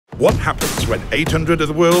What happens when 800 of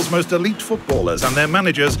the world's most elite footballers and their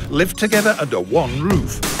managers live together under one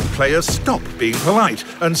roof? Players stop being polite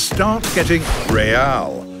and start getting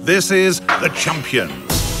real. This is The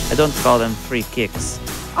Champions. I don't call them free kicks.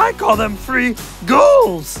 I call them free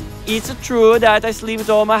goals! Is it true that I sleep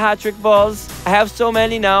with all my hat-trick balls? I have so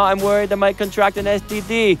many now, I'm worried I might contract an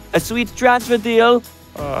STD. A sweet transfer deal.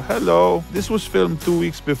 Hello. This was filmed 2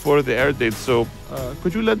 weeks before the air date, so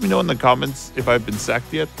could you let me know in the comments if I've been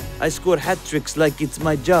sacked yet? I score hat-tricks like it's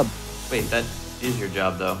my job. Wait, that is your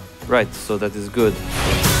job, though. Right, so that is good.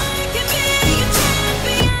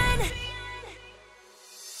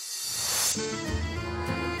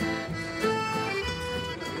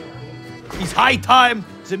 It's high time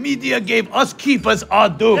the media gave us keepers our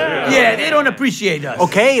due. Yeah, they don't appreciate us.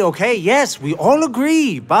 Okay, yes, we all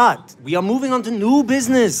agree, but we are moving on to new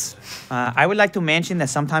business. I would like to mention that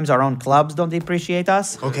sometimes our own clubs don't appreciate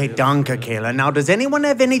us. Okay, danke, Kayla. Now, does anyone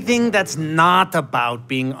have anything that's not about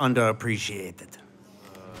being underappreciated?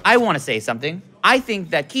 I want to say something. I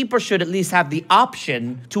think that keepers should at least have the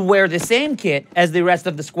option to wear the same kit as the rest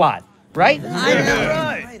of the squad, right?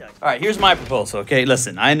 All right, here's my proposal, okay?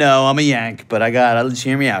 Listen, I know I'm a Yank, but just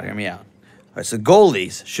hear me out. All right, so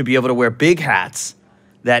goalies should be able to wear big hats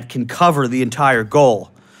that can cover the entire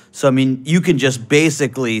goal. So, I mean, you can just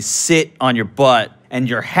basically sit on your butt and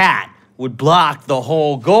your hat would block the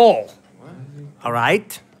whole goal. All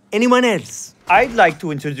right. Anyone else? I'd like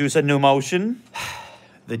to introduce a new motion.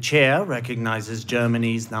 The chair recognizes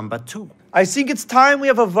Germany's number 2. I think it's time we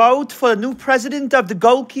have a vote for a new president of the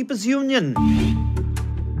Goalkeepers Union.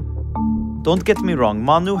 Don't get me wrong,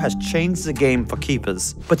 Manu has changed the game for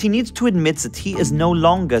keepers, but he needs to admit that he is no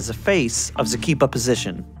longer the face of the keeper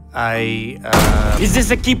position. Is this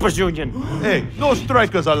a keeper's union? Hey, no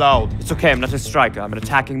strikers allowed. It's okay, I'm not a striker. I'm an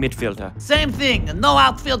attacking midfielder. Same thing, no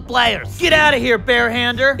outfield players. Get out of here,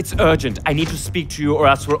 barehander. It's urgent. I need to speak to you or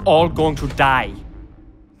else we're all going to die.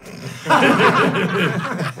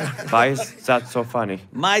 Why is that so funny?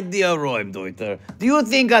 My dear Räumdeuter, do you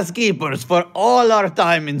think us keepers for all our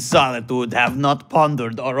time in solitude have not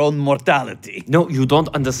pondered our own mortality? No, you don't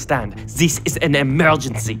understand. This is an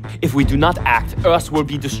emergency. If we do not act, Earth will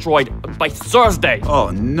be destroyed by Thursday. Oh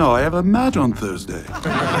no, I have a match on Thursday.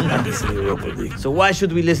 So why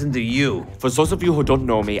should we listen to you? For those of you who don't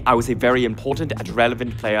know me, I was a very important and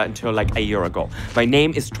relevant player until like a year ago. My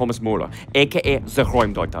name is Thomas Muller, aka the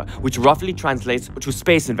Räumdeuter, which roughly translates to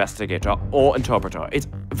space investigator or interpreter. It's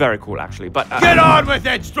very cool, actually, but... Get on with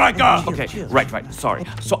it, striker! Okay, right, sorry.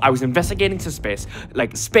 So I was investigating to space,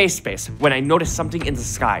 like space, when I noticed something in the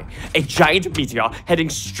sky. A giant meteor heading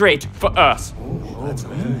straight for Earth.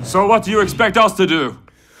 So what do you expect us to do?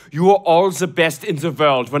 You are all the best in the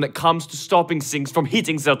world when it comes to stopping things from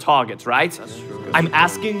hitting their targets, right? That's true. I'm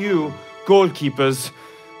asking you, goalkeepers,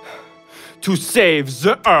 to save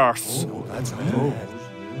the Earth. Oh, that's cool.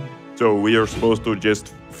 So we are supposed to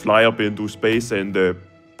just fly up into space and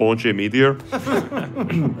punch a meteor?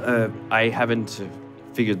 I haven't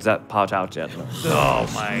figured that part out yet. Oh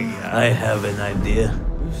my God. I have an idea.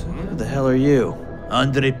 Who the hell are you?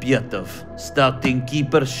 Andrei Pyatov, starting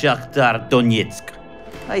keeper Shakhtar Donetsk.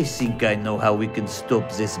 I think I know how we can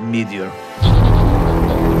stop this meteor.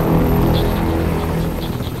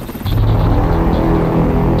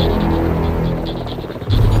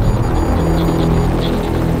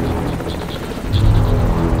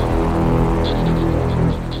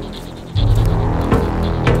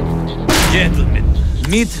 Gentlemen,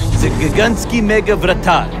 meet the Gigantsky Mega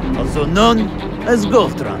Vratar, also known as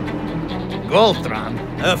Goltron. Goltron?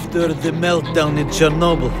 After the meltdown in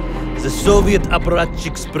Chernobyl, the Soviet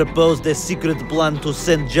apparatchiks proposed a secret plan to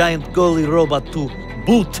send giant goalie robot to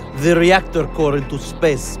boot the reactor core into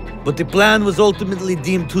space. But the plan was ultimately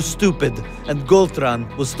deemed too stupid, and Goltron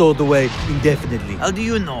was stowed away indefinitely. How do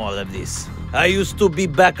you know all of this? I used to be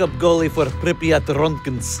backup goalie for Pripyat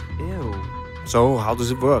Ronkins. So, how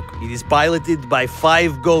does it work? It is piloted by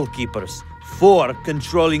 5 goalkeepers, 4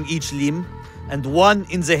 controlling each limb, and 1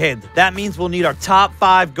 in the head. That means we'll need our top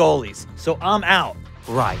 5 goalies. So I'm out.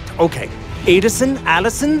 Right, okay. Edison,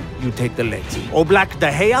 Allison, you take the legs. Oblak,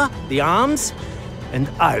 De Gea, the arms, and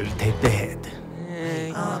I'll take the head.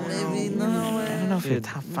 I don't know if you're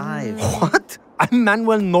top 5. What? I'm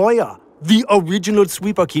Manuel Neuer, the original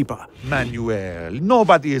sweeper keeper. Manuel,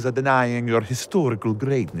 nobody is denying your historical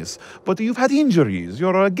greatness, but you've had injuries.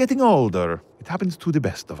 You're getting older. It happens to the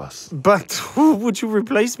best of us. But who would you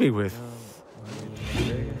replace me with?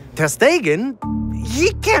 Ter Stegen?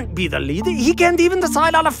 He can't be the leader. He can't even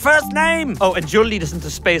decide on a first name. Oh, and you'll lead us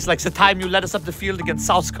into space like the time you led us up the field against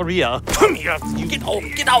South Korea. You get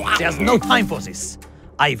out. There's no time for this.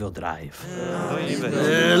 I will drive.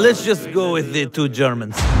 Let's just go with the two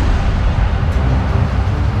Germans.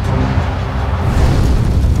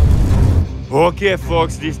 Okay,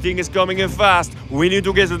 folks, this thing is coming in fast. We need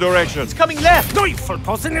to get the direction. It's coming left. No, for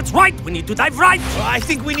posting it's right. We need to dive right. I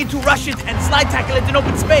think we need to rush it and slide tackle it in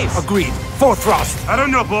open space. Agreed. Full thrust. I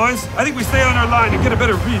don't know, boys. I think we stay on our line and get a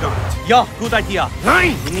better read on it. Yeah, good idea.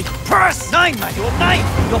 9. We need to press. 9, Meteor,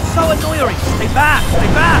 9. You're so annoying. Stay back.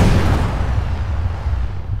 Stay back.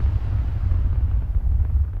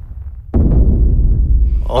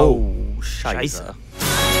 Oh, Scheiße.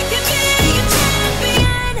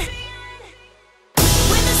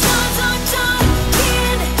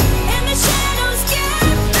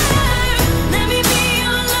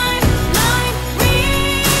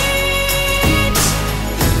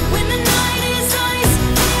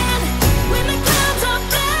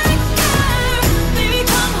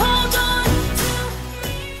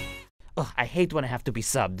 I hate when I have to be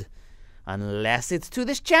subbed. Unless it's to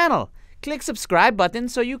this channel. Click subscribe button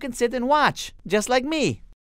so you can sit and watch, just like me.